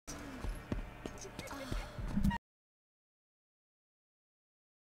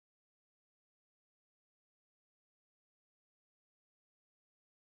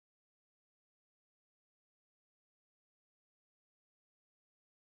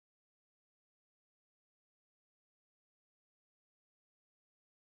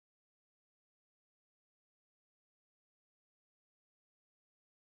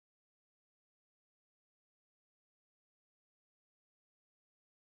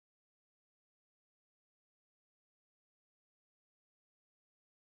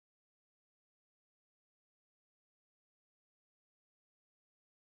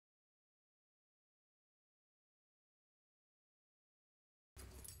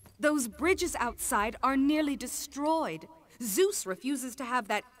Those bridges outside are nearly destroyed. Zeus refuses to have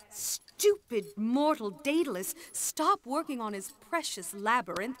that stupid mortal Daedalus stop working on his precious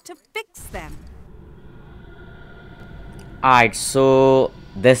labyrinth to fix them. Alright, so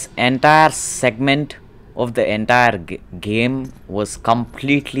this entire segment of the entire game was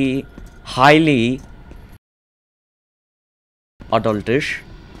completely highly adultish.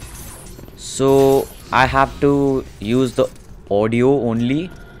 So I have to use the audio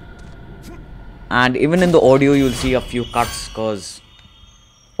only. And even in the audio you'll see a few cuts because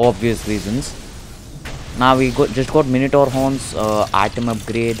obvious reasons. Now we just got Minotaur horns, item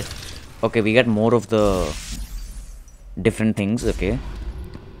upgrade. Okay, we get more of the different things. Okay,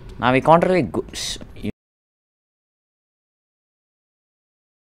 now we can't really go,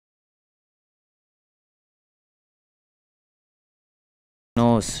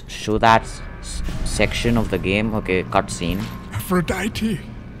 show that section of the game. Okay, cutscene. Aphrodite,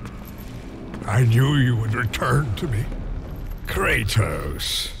 I knew you would return to me.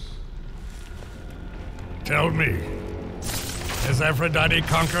 KRATOS, tell me, has Aphrodite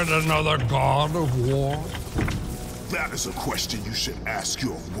conquered another god of war? That is a question you should ask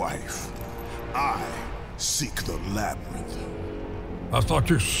your wife. I seek the labyrinth. I thought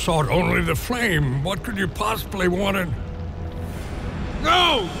you sought only the flame. What could you possibly want in...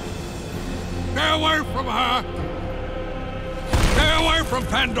 No! Stay away from her! Stay away from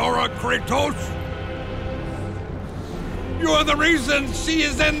Pandora, KRATOS! You are the reason she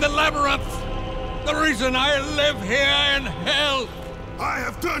is in the labyrinth! The reason I live here in hell! I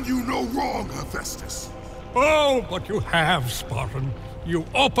have done you no wrong, Hephaestus. Oh, but you have, Spartan. You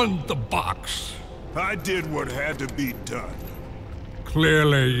opened the box. I did what had to be done.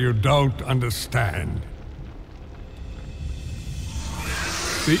 Clearly, you don't understand.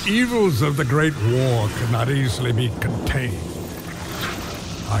 The evils of the Great War cannot easily be contained.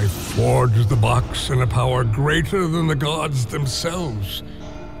 I forged the box in a power greater than the gods themselves.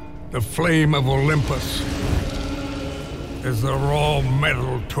 The flame of Olympus. As the raw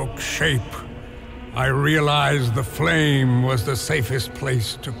metal took shape, I realized the flame was the safest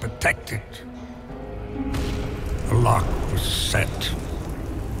place to protect it. The lock was set.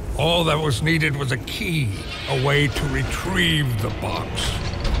 All that was needed was a key, a way to retrieve the box.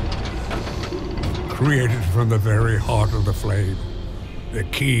 Created from the very heart of the flame, the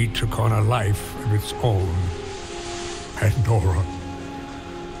key took on a life of its own. Pandora.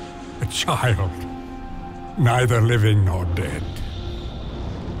 A child, neither living nor dead.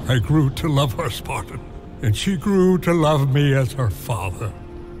 I grew to love her, Spartan, and she grew to love me as her father.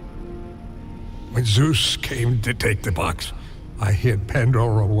 When Zeus came to take the box, I hid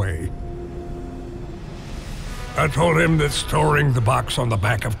Pandora away. I told him that storing the box on the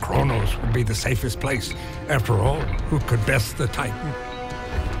back of KRATOS would be the safest place. After all, who could best the Titan?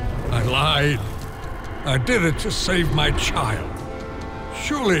 I lied. I did it to save my child.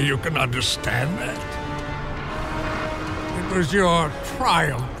 Surely you can understand that. It was your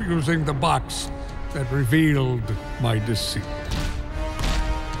triumph using the box that revealed my deceit.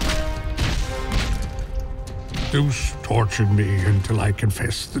 Zeus tortured me until I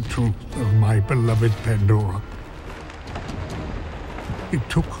confessed the truth of my beloved Pandora. He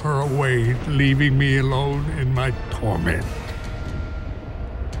took her away, leaving me alone in my torment.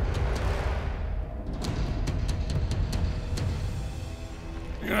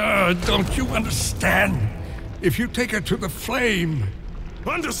 Don't you understand? If you take her to the flame...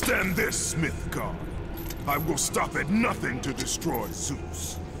 Understand this, Smith God. I will stop at nothing to destroy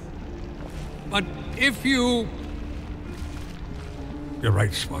Zeus. But if you... You're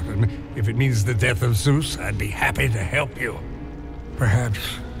right, Spartan. If it means the death of Zeus, I'd be happy to help you. Perhaps...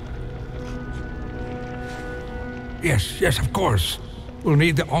 Yes, of course. We'll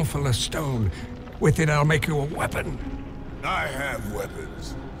need the Omphalos stone. With it, I'll make you a weapon. I have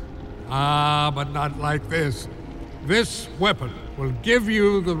weapons. Ah, but not like this. This weapon will give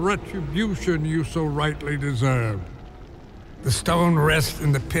you the retribution you so rightly deserve. The stone rests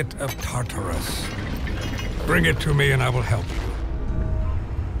in the pit of Tartarus. Bring it to me and I will help you.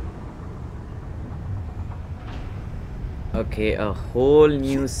 Okay, a whole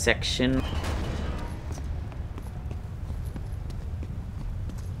new section.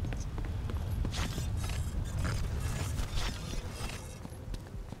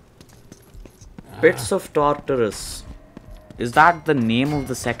 Pits of Tartarus. Is that the name of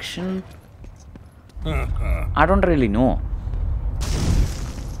the section? I don't really know.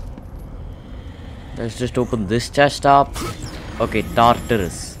 Let's just open this chest up. Okay,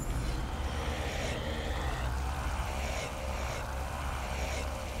 Tartarus.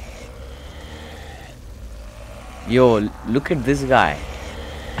 Yo, look at this guy.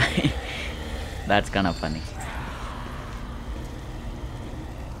 That's kind of funny.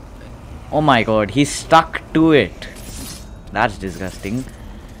 Oh my god, he's stuck to it. That's disgusting.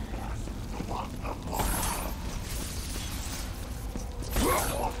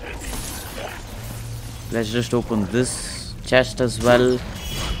 Let's just open this chest as well.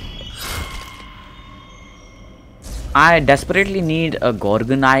 I desperately need a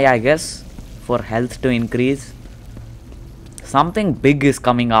Gorgon Eye, I guess, for health to increase. Something big is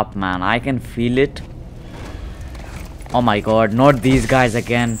coming up, man. I can feel it. Oh my god, not these guys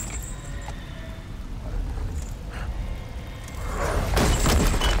again.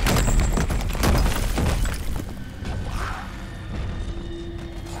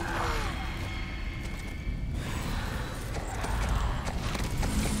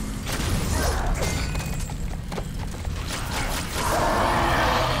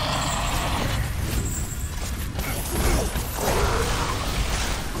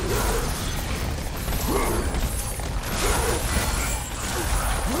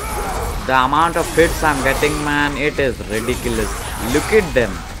 The amount of hits I'm getting, man, it is ridiculous. Look at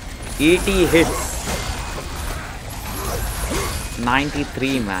them. 80 hits.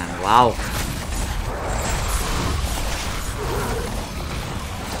 93, man. Wow.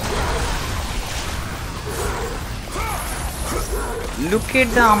 Look at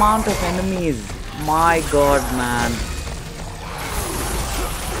the amount of enemies. My god, man.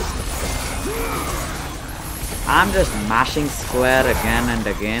 I'm just mashing square again and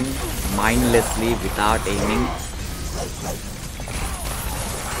again, mindlessly, without aiming.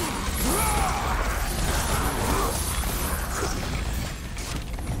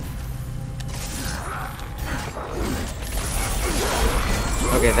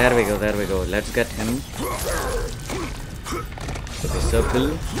 Okay, there we go, there we go. Let's get him. Okay,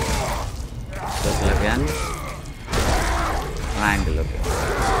 circle. Circle again. Triangle, okay.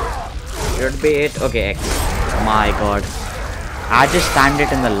 Should be it. Okay, X. My god. I just stand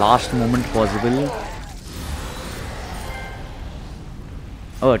it in the last moment possible.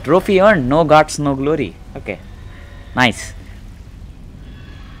 Oh, trophy earned. No guts, no glory. Okay. Nice.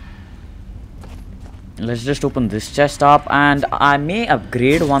 Let's just open this chest up, and I may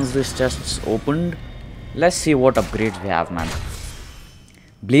upgrade once this chest's opened. Let's see what upgrades we have, man.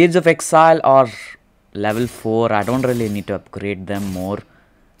 Blades of Exile are level 4. I don't really need to upgrade them more.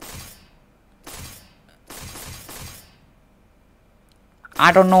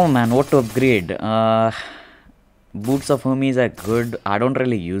 I don't know, man, what to upgrade. Boots of Hermes are good. I don't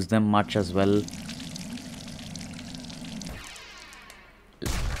really use them much as well.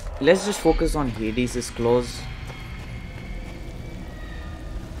 Let's just focus on Hades' claws.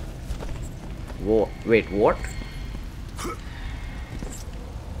 Whoa, wait, what?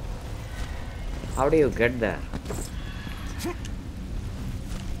 How do you get there?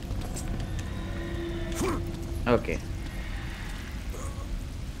 Okay.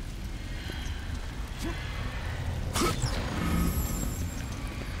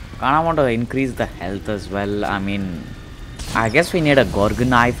 Kinda want to increase the health as well. I mean, I guess we need a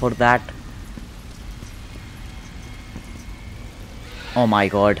Gorgon Eye for that. Oh my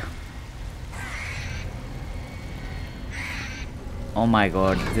god. Oh my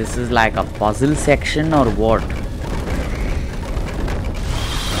god, this is like a puzzle section or what?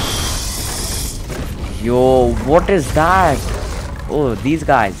 Yo, what is that? Oh, these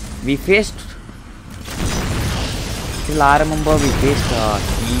guys. We faced... Still I remember we faced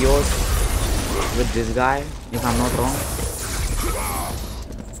Helios with this guy, if I'm not wrong.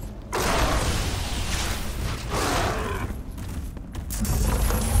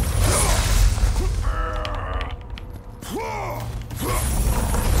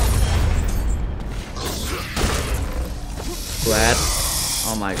 Square.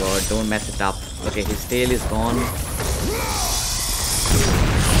 Oh my god, don't mess it up. Okay, his tail is gone.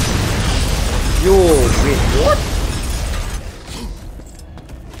 Yo, wait, what?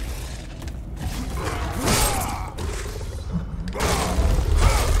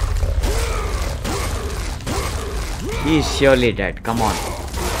 He's surely dead, come on.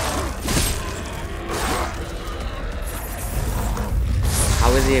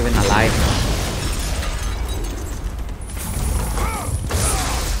 How is he even alive?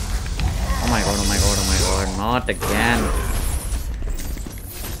 Oh my god, oh my god, oh my god, not again.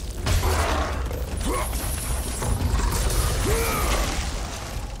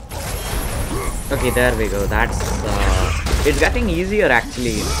 Okay, there we go, that's... it's getting easier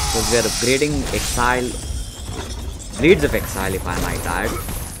actually, because we are upgrading Exile. Blades of Exile, if I might add.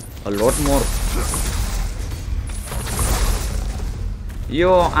 A lot more.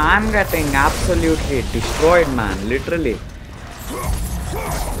 Yo, I'm getting absolutely destroyed, man. Literally.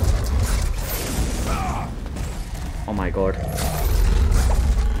 Oh my god.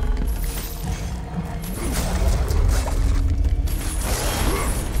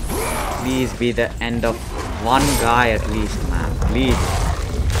 Please be the end of one guy at least, man. Please.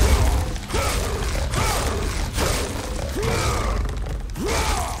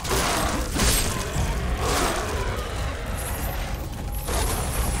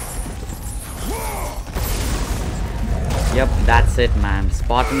 Yep, that's it, man.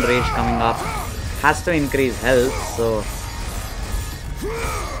 Spartan Rage coming up. Has to increase health, so...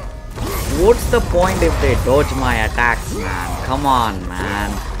 What's the point if they dodge my attacks, man? Come on,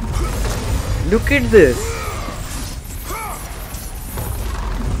 man. Look at this.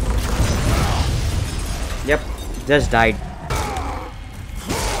 Yep, just died.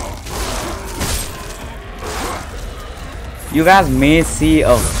 You guys may see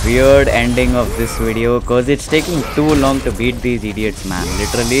a weird ending of this video because it's taking too long to beat these idiots, man,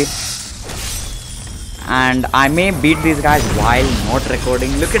 literally. And I may beat these guys while not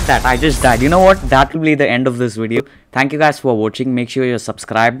recording. Look at that, I just died. You know what, that will be the end of this video. Thank you guys for watching. Make sure you're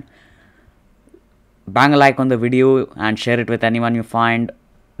subscribed. Bang a like on the video and share it with anyone you find.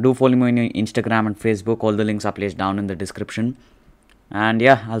 Do follow me on Instagram and Facebook. All the links are placed down in the description. And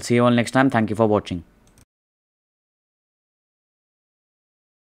yeah, I'll see you all next time. Thank you for watching.